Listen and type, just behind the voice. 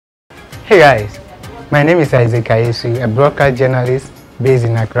Hey guys, my name is Isaac Ayesu, a broadcast journalist based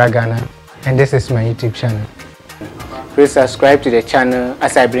in Accra, Ghana, and this is my YouTube channel. Please subscribe to the channel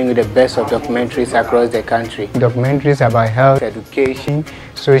as I bring you the best of documentaries across the country. Documentaries about health, education,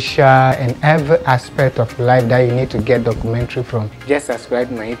 social, and every aspect of life that you need to get documentary from. Just subscribe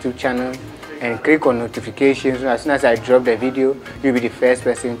to my YouTube channel and click on notifications. So as soon as I drop the video, you'll be the first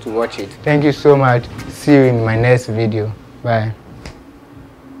person to watch it. Thank you so much. See you in my next video. Bye.